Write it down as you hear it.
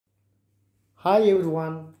Hi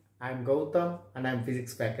everyone, I am Gautam and I am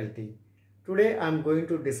physics faculty. Today I am going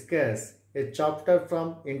to discuss a chapter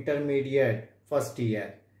from intermediate first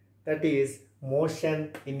year, that is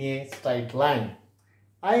motion in a straight line.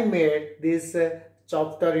 I made this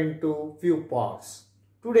chapter into few parts.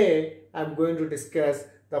 Today I am going to discuss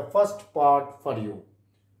the first part for you.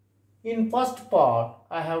 In first part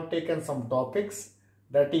I have taken some topics,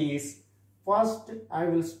 that is first I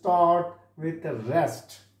will start with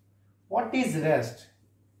rest. What is rest?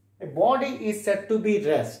 A body is said to be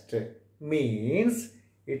rest, means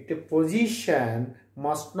its position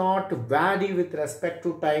must not vary with respect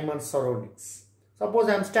to time and surroundings. Suppose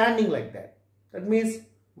I am standing like that. That means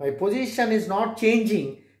my position is not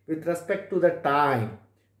changing with respect to the time.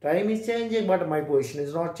 Time is changing but my position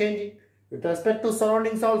is not changing. With respect to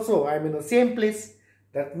surroundings also, I am in the same place.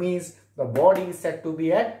 That means the body is said to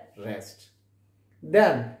be at rest.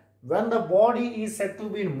 Then, when the body is said to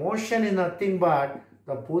be in motion is nothing but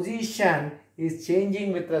the position is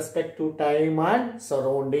changing with respect to time and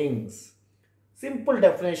surroundings. Simple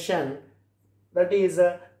definition, that is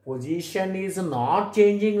position is not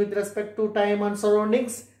changing with respect to time and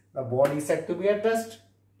surroundings. The body is said to be at rest.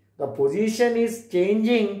 The position is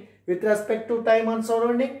changing with respect to time and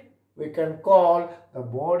surrounding. We can call the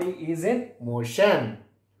body is in motion.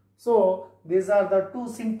 So, these are the two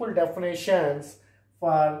simple definitions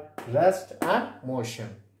for rest and motion.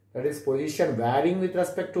 That is, position varying with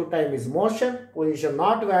respect to time is motion. Position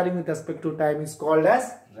not varying with respect to time is called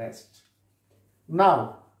as rest.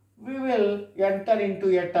 Now, we will enter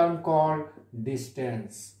into a term called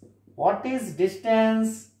distance. What is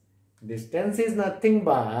distance? Distance is nothing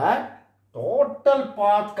but total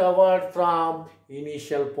path covered from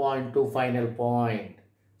initial point to final point.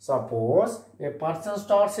 Suppose a person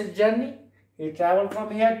starts his journey. He travels from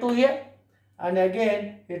here to here. And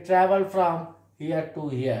again, he travel from here to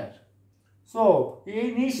here. So,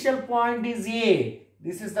 initial point is A.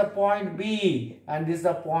 This is the point B. And this is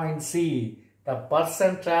the point C. The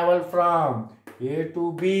person travel from A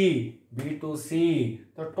to B, B to C.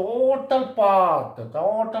 The total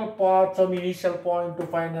path from initial point to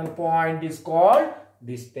final point is called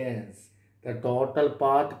distance. The total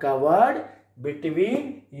path covered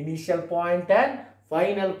between initial point and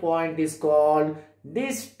final point is called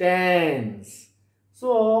distance.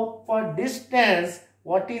 So, for distance,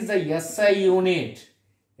 what is the SI unit?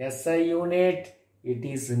 SI unit, it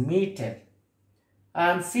is meter.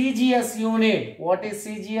 And CGS unit, what is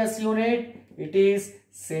CGS unit? It is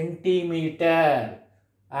centimeter.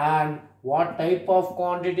 And what type of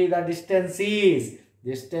quantity the distance is?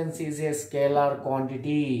 Distance is a scalar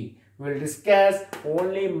quantity. We will discuss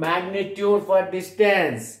only magnitude for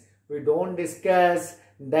distance. We don't discuss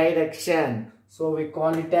direction. So we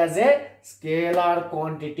call it as a scalar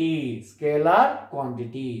quantity. Scalar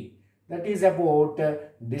quantity. That is about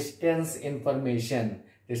distance information.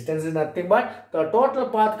 Distance is nothing but the total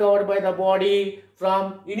path covered by the body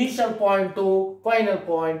from initial point to final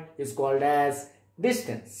point is called as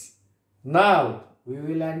distance. Now we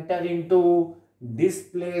will enter into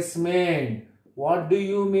displacement. What do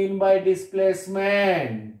you mean by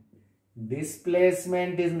displacement?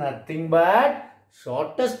 Displacement is nothing but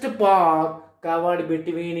shortest path covered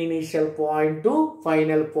between initial point to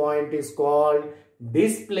final point is called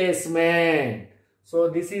displacement. So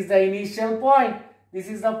this is the initial point. This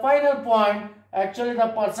is the final point. Actually the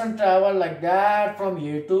person travel like that from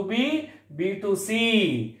A to B, B to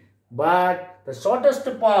C. But the shortest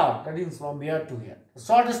path, that is from here to here. The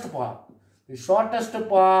shortest path. The shortest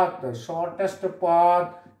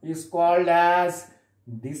path is called as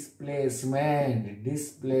displacement.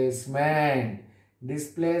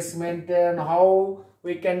 Displacement, and how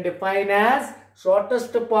we can define as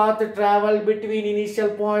shortest path travel between initial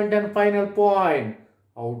point and final point.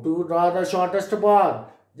 How to draw the shortest path?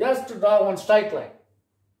 Just to draw one straight line.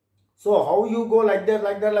 So how you go like that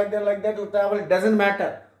to travel, it doesn't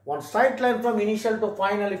matter. One straight line from initial to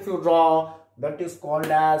final if you draw, that is called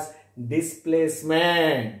as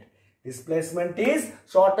displacement. Displacement is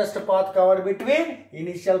shortest path covered between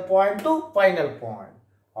initial point to final point.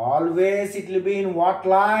 Always it will be in what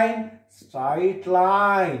line? Straight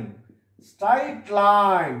line. Straight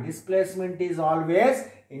line. Displacement is always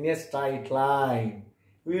in a straight line.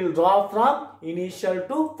 We will draw from initial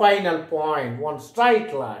to final point. One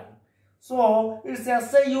straight line. So, its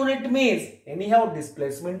SI unit means, anyhow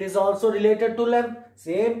displacement is also related to length.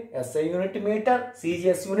 Same SI unit meter,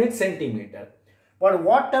 CGS unit centimeter. But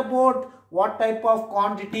what about what type of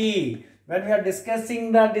quantity? When we are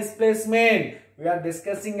discussing the displacement, we are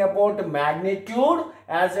discussing about magnitude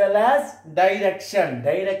as well as direction.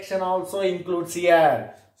 Direction also includes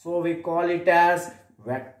here. So we call it as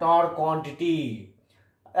vector quantity.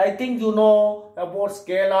 I think you know about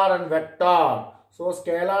scalar and vector. So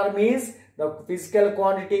scalar means the physical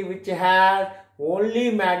quantity which has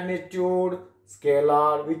only magnitude.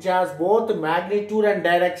 Scalar which has both magnitude and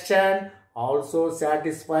direction also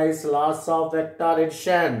satisfies laws of vector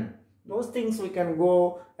addition. Those things we can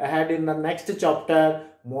go ahead in the next chapter,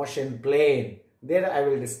 motion plane. There I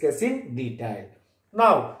will discuss in detail.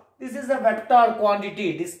 Now, this is a vector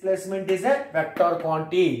quantity. Displacement is a vector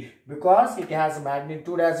quantity because it has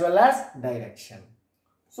magnitude as well as direction.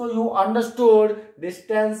 So, you understood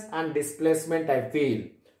distance and displacement, I feel.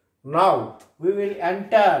 Now, we will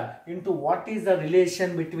enter into what is the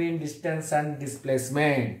relation between distance and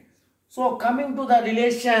displacement. So, coming to the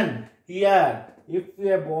relation here, if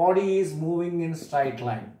a body is moving in straight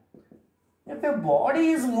line. If a body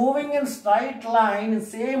is moving in straight line in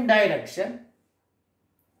same direction,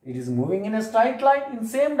 it is moving in a straight line in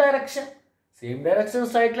same direction. Same direction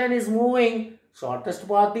straight line is moving. Shortest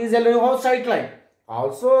path is a straight line.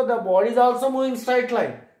 Also the body is also moving straight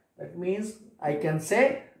line. That means I can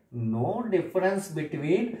say no difference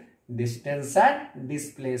between distance and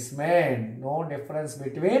displacement. No difference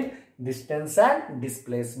between distance and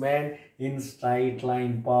displacement in straight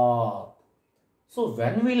line path. So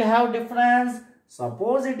when we will have difference?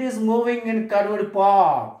 Suppose it is moving in curved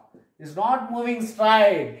path. It's not moving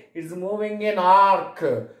straight. It's moving in arc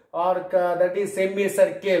or that is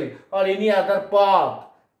semicircle or any other path.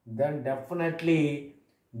 Then definitely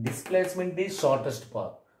displacement is shortest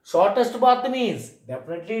path. Shortest path means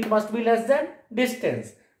definitely it must be less than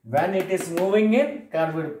distance when it is moving in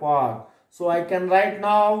curved path. So I can write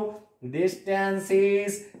now distance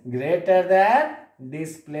is greater than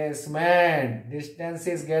displacement. Distance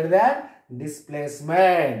is greater than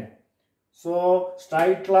displacement. So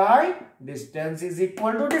straight line distance is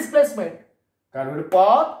equal to displacement. Curved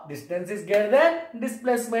path distance is greater than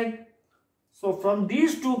displacement. So from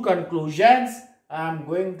these two conclusions I am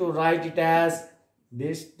going to write it as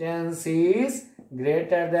distance is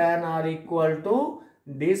greater than or equal to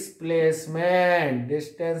displacement.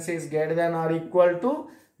 Distance is greater than or equal to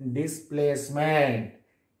displacement.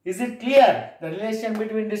 Is it clear? The relation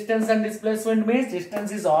between distance and displacement means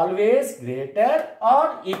distance is always greater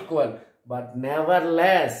or equal, but never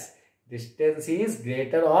less. Distance is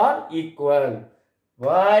greater or equal.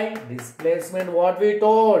 Why? Displacement, what we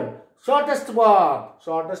told? Shortest path.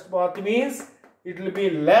 Shortest path means it will be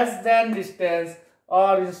less than distance,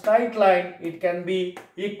 or in straight line it can be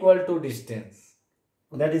equal to distance.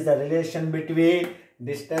 That is the relation between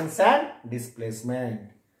distance and displacement.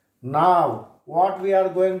 Now, what we are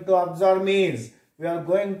going to observe means we are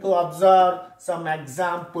going to observe some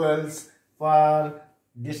examples for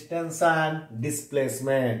distance and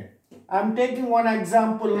displacement. I am taking one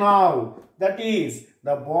example now, that is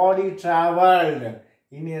the body traveled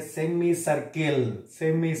in a semicircle.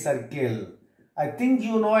 I think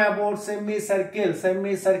you know about semicircle.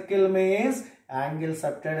 Semicircle means angle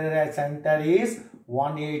subtended at center is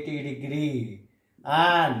 180 degree.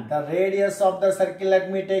 And the radius of the circle,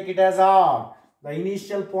 let me take it as R. The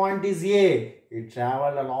initial point is A. It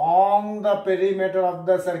traveled along the perimeter of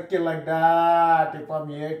the circle like that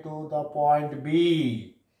from A to the point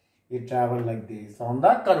B. It traveled like this on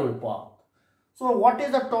the curved path. So what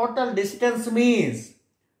is the total distance means?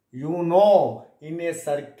 You know, in a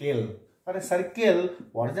circle. For a circle,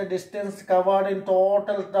 what is the distance covered in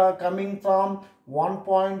total coming from one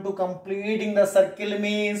point to completing the circle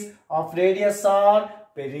means of radius or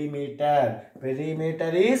perimeter. Perimeter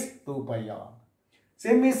is 2 pi r.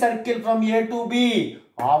 Semicircle from A to B,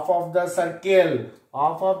 half of the circle.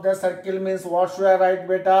 Half of the circle means what should I write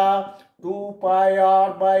beta? 2 pi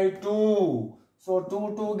r by 2. So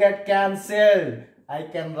 2 get cancelled. I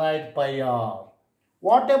can write pi r.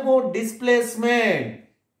 What about displacement?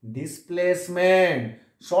 Displacement,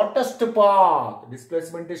 shortest path.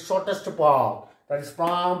 Displacement is shortest path. That is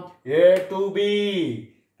from A to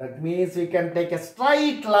B. That means we can take a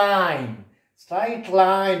straight line. Straight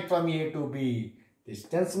line from A to B.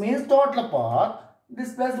 Distance means total path.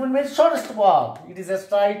 Displacement means shortest path. It is a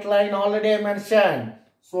straight line, already I mentioned.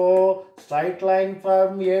 So straight line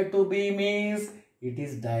from A to B means it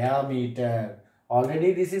is diameter.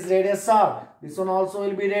 Already this is radius r. This one also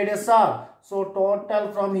will be radius r. So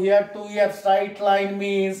total from here to here straight line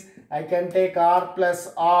means I can take r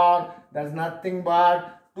plus r. That's nothing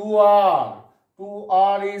but 2r.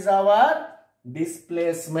 2r is our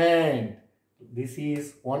displacement. This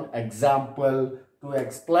is one example to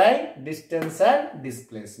explain distance and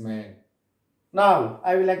displacement. Now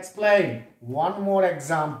I will explain one more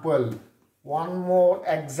example. One more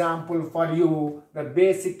example for you. The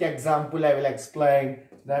basic example I will explain,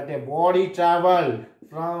 that a body travel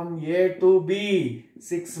from A to B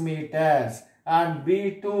 6 meters and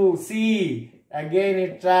B to C again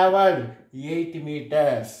it traveled 8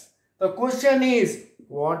 meters. The question is,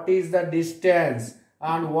 what is the distance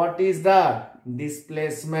and what is the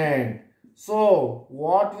displacement? So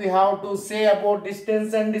what we have to say about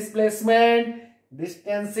distance and displacement?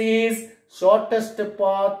 Distance is shortest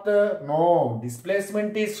path. No,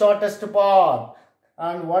 displacement is shortest path.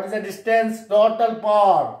 And what is the distance? Total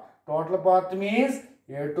path. Total path means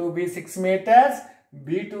A to B 6 meters,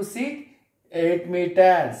 B to C 8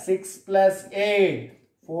 meters. 6 plus 8,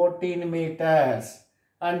 14 meters.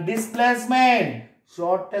 And displacement,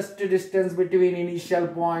 shortest distance between initial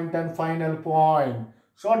point and final point.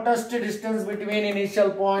 Shortest distance between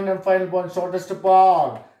initial point and final point, shortest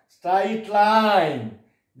path. Straight line.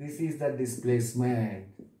 This is the displacement.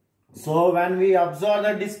 So when we observe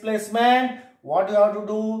the displacement, what you have to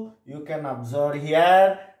do? You can observe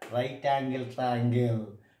here right angle triangle.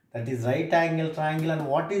 That is right angle triangle. And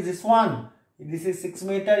what is this one? This is 6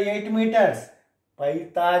 meter, 8 meters.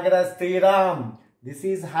 Pythagoras theorem. This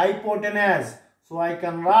is hypotenuse. So I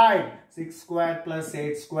can write 6 square plus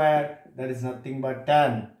 8 square. That is nothing but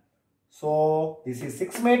 10. So this is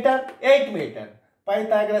 6 meter, 8 meter.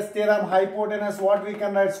 Pythagoras theorem, hypotenuse, what we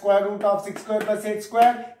can write? Square root of 6 square plus 8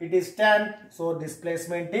 square. It is 10. So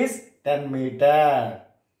displacement is 10 meter.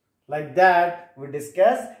 Like that, we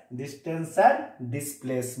discuss distance and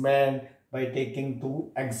displacement by taking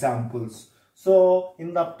 2 examples. So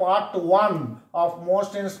in the part 1 of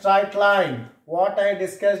motion in straight line, what I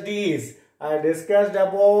discussed is, I discussed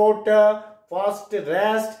about first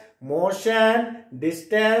rest, motion,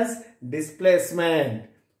 distance, displacement.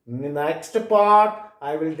 In the next part,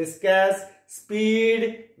 I will discuss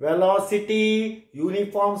speed, velocity,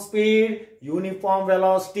 uniform speed, uniform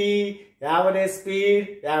velocity, average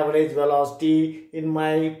speed, average velocity in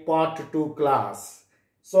my part 2 class.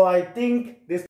 So I think this